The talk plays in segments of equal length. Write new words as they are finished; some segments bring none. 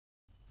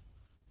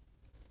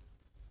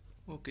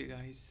Okay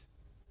guys,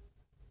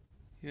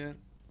 here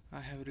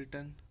I have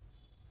written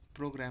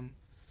program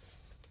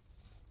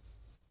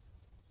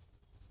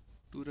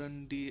to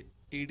run the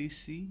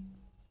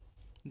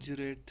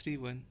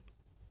ADC0831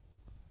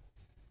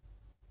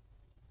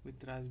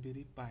 with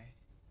Raspberry Pi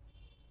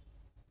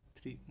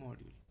 3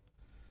 module.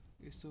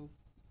 Okay, so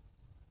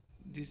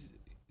this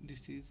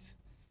is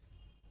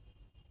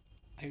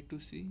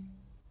I2C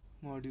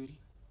module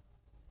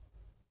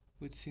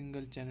with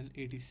single channel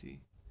ADC.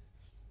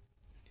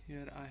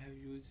 Here I have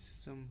used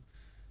some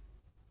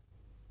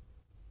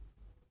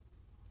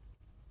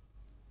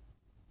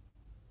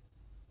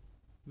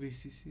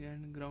VCC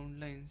and ground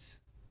lines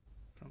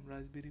from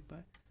Raspberry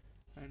Pi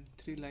and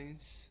three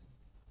lines.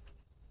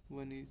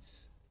 One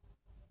is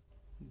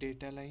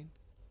data line,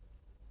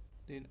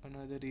 then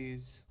another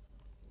is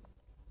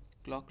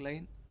clock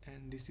line,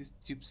 and this is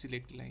chip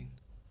select line.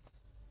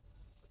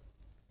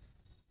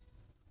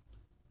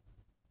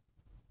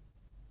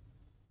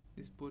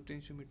 This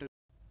potentiometer.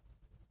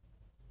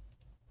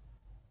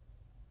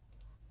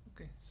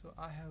 Okay, so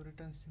I have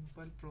written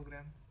simple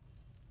program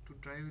to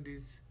drive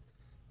this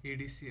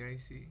ADC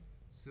IC.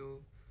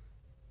 So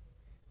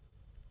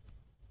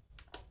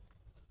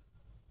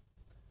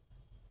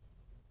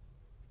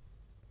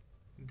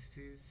this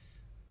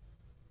is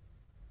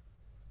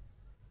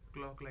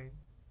clock line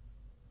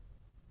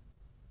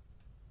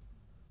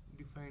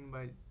defined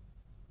by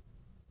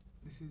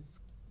this is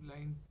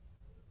line,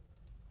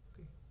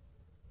 okay,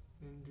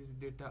 then this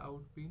data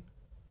out pin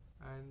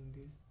and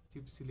this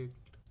chip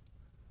select.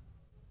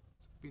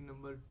 So pin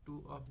number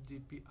 2 of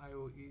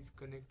GPIO is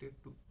connected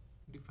to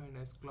defined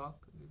as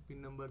clock,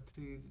 pin number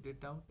 3 is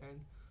data out,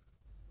 and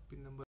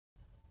pin number.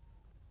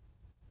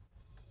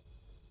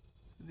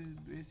 So this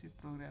basic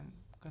program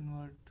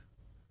convert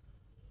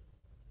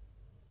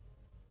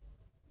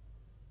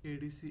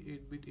ADC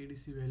 8-bit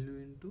ADC value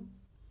into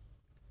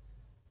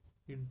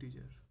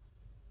integer.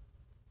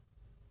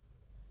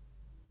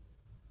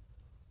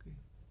 Okay,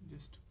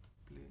 just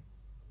play.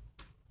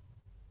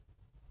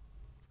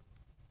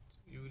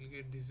 You will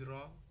get this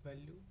raw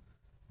value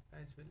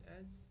as well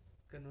as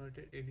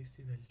converted ADC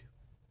value.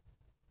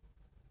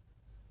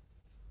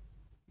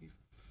 If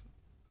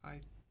I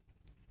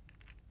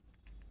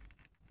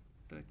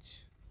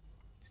touch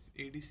this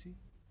ADC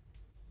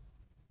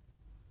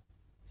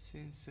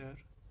sensor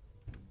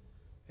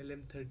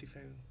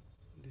LM35,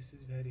 this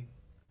is varying.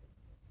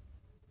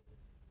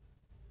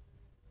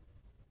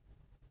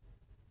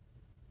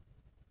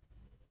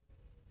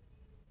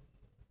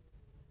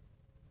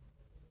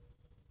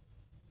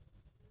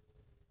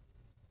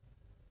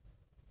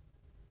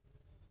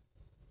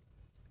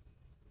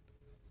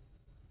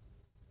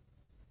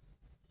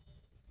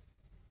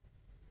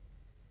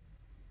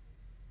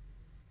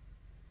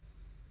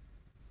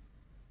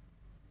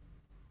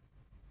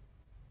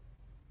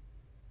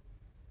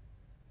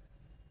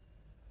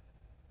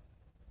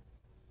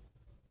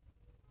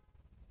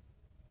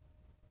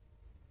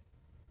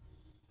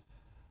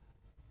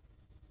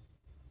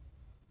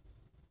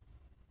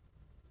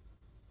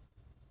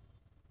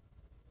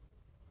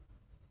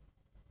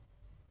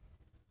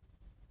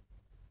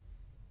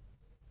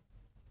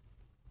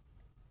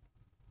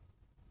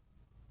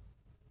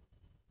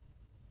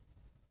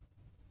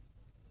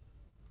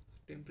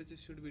 Temperature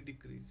should be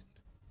decreased.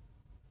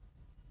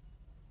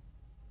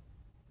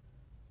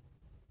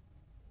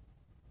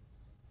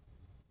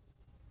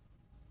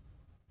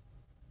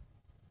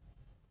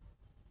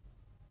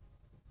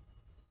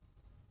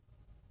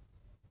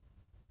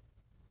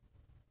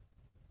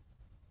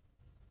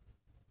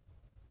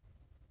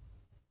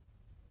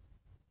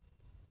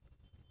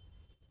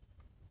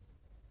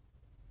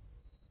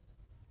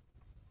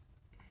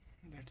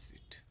 That's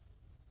it.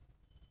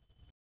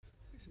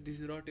 So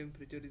this raw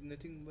temperature is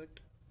nothing but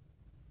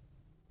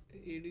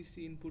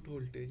ADC input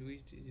voltage,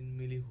 which is in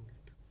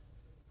millivolt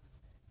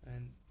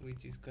and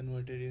which is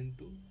converted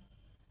into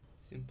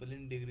simple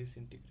in degree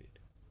centigrade.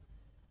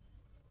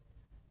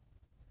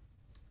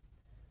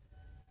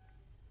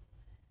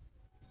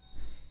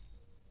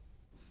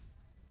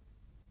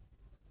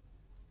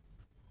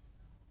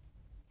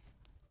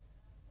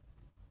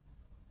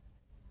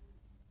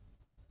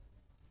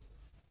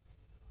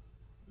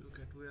 Look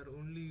at, we are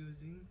only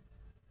using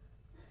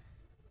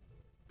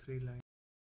 3 lines.